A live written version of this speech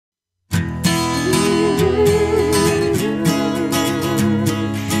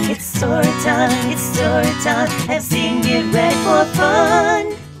and sing it ready for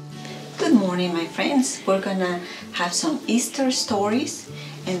fun. Good morning, my friends. We're gonna have some Easter stories,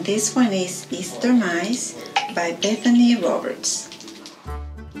 and this one is Easter Mice by Bethany Roberts.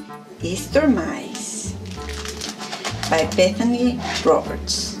 Easter Mice by Bethany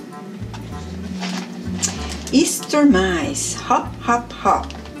Roberts. Easter mice, hop, hop,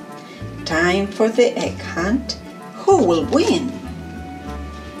 hop. Time for the egg hunt. Who will win?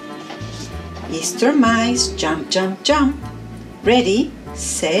 Easter mice, jump, jump, jump. Ready,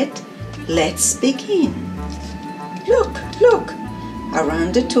 set, let's begin. Look, look,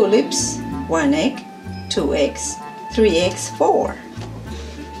 around the tulips, 1 egg, 2 eggs, 3 eggs, 4.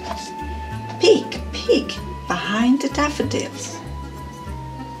 Peek, peek, behind the daffodils.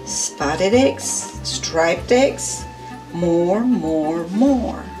 Spotted eggs, striped eggs, more, more,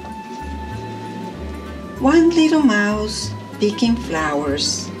 more. One little mouse picking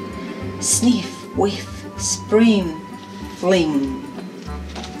flowers. Sniff, whiff, spring, fling.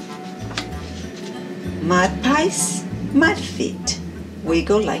 Mud pies, mud feet,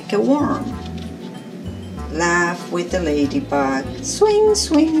 wiggle like a worm. Laugh with the ladybug, swing,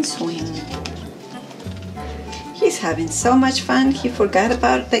 swing, swing. He's having so much fun he forgot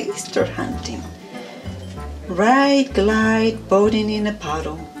about the Easter hunting. Ride, glide, boating in a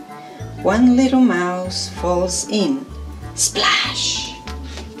puddle. One little mouse falls in, splash.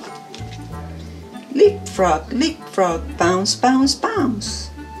 Leapfrog, leapfrog, bounce, bounce,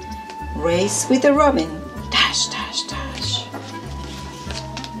 bounce. Race with the robin, dash, dash, dash.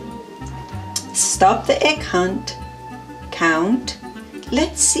 Stop the egg hunt, count,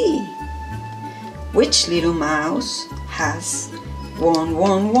 let's see. Which little mouse has 1,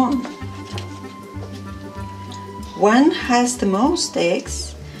 1, 1? One has the most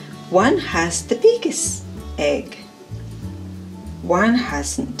eggs, one has the biggest egg. One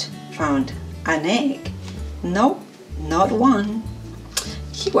hasn't found an egg. Nope, not one.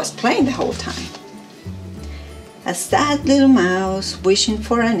 He was playing the whole time. A sad little mouse wishing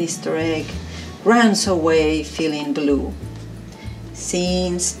for an Easter egg runs away feeling blue.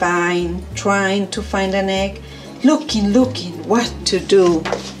 Seeing, spying, trying to find an egg, looking, looking, what to do.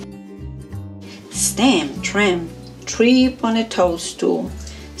 Stamp, tramp, trip on a toadstool,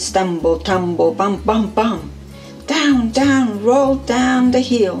 stumble, tumble, bump, bump, bump. Down, down, roll down the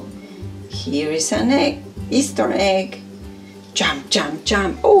hill. Here is an egg, Easter egg. Jump, jump,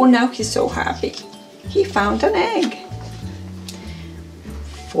 jump. Oh, now he's so happy. He found an egg.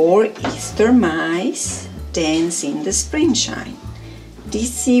 4 Easter mice dance in the spring shine.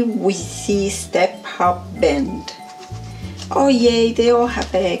 Dizzy, wizzy, step, hop, bend. Oh yay, they all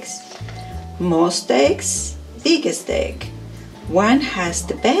have eggs. Most eggs, biggest egg. One has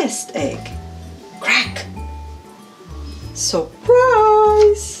the best egg. Crack!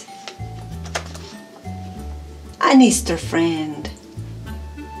 Surprise! An Easter friend.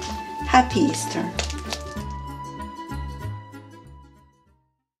 Happy Easter.